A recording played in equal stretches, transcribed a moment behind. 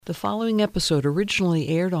The following episode originally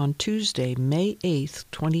aired on Tuesday, May 8th,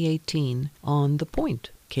 2018, on The Point,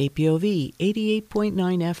 KPOV 88.9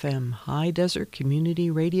 FM, High Desert Community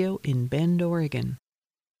Radio in Bend, Oregon.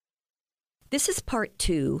 This is part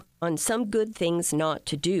 2 on some good things not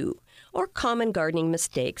to do, or common gardening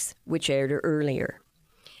mistakes, which aired earlier.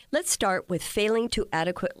 Let's start with failing to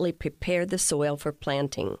adequately prepare the soil for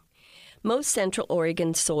planting. Most Central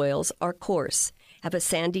Oregon soils are coarse, have a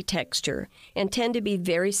sandy texture, and tend to be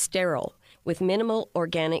very sterile, with minimal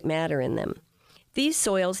organic matter in them. These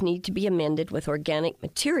soils need to be amended with organic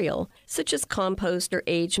material, such as compost or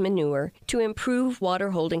aged manure, to improve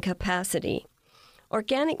water-holding capacity.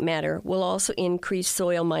 Organic matter will also increase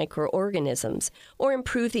soil microorganisms or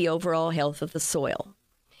improve the overall health of the soil.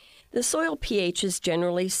 The soil pH is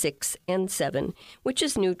generally 6 and 7, which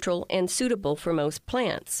is neutral and suitable for most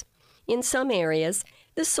plants. In some areas,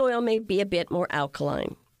 the soil may be a bit more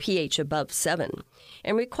alkaline, pH above 7,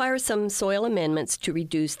 and require some soil amendments to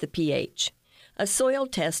reduce the pH. A soil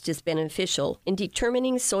test is beneficial in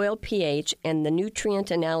determining soil pH and the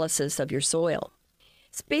nutrient analysis of your soil.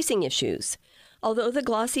 Spacing issues. Although the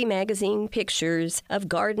glossy magazine pictures of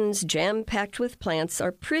gardens jam-packed with plants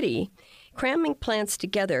are pretty, cramming plants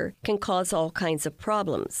together can cause all kinds of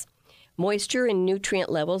problems. Moisture and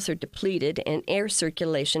nutrient levels are depleted and air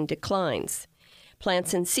circulation declines.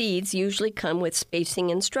 Plants and seeds usually come with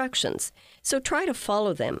spacing instructions, so try to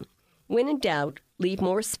follow them. When in doubt, leave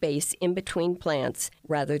more space in between plants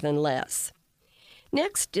rather than less.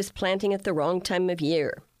 Next is planting at the wrong time of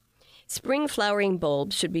year. Spring flowering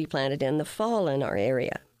bulbs should be planted in the fall in our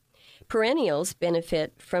area. Perennials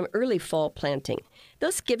benefit from early fall planting,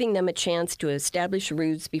 thus giving them a chance to establish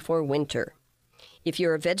roots before winter. If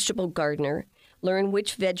you're a vegetable gardener, learn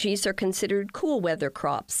which veggies are considered cool weather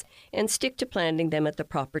crops and stick to planting them at the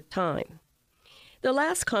proper time. The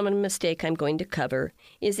last common mistake I'm going to cover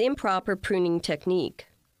is improper pruning technique.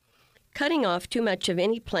 Cutting off too much of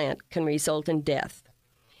any plant can result in death.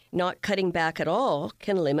 Not cutting back at all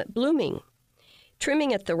can limit blooming.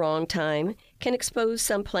 Trimming at the wrong time can expose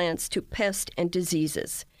some plants to pests and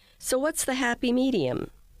diseases. So what's the happy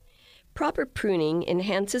medium? Proper pruning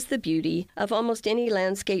enhances the beauty of almost any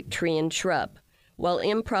landscape tree and shrub, while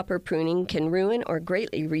improper pruning can ruin or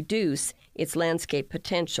greatly reduce its landscape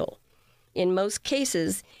potential. In most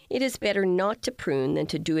cases, it is better not to prune than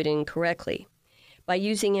to do it incorrectly. By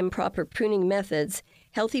using improper pruning methods,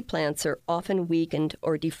 healthy plants are often weakened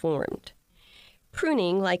or deformed.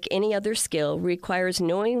 Pruning, like any other skill, requires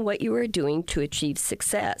knowing what you are doing to achieve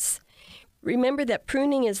success. Remember that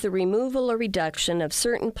pruning is the removal or reduction of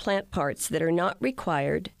certain plant parts that are not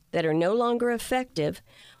required, that are no longer effective,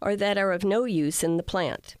 or that are of no use in the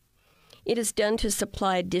plant. It is done to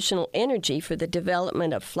supply additional energy for the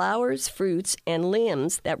development of flowers, fruits, and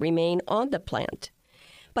limbs that remain on the plant.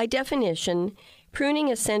 By definition, pruning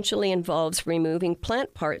essentially involves removing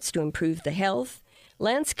plant parts to improve the health,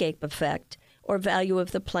 landscape effect, or value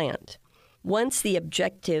of the plant. Once the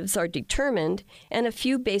objectives are determined and a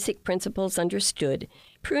few basic principles understood,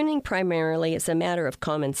 pruning primarily is a matter of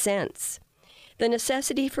common sense. The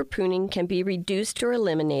necessity for pruning can be reduced or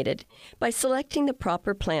eliminated by selecting the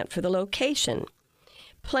proper plant for the location.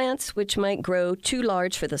 Plants which might grow too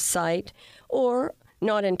large for the site or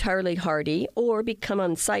not entirely hardy or become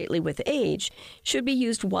unsightly with age should be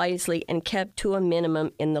used wisely and kept to a minimum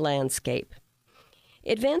in the landscape.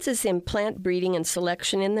 Advances in plant breeding and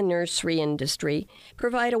selection in the nursery industry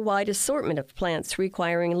provide a wide assortment of plants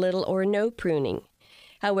requiring little or no pruning.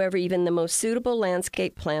 However, even the most suitable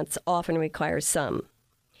landscape plants often require some.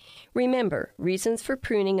 Remember, reasons for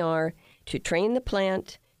pruning are to train the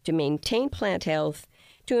plant, to maintain plant health,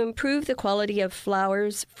 to improve the quality of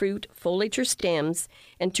flowers, fruit, foliage, or stems,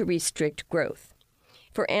 and to restrict growth.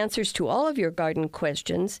 For answers to all of your garden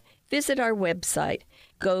questions, visit our website,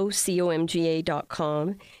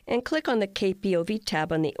 gocomga.com, and click on the KPOV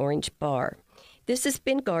tab on the orange bar. This has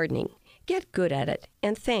been Gardening. Get good at it,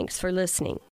 and thanks for listening.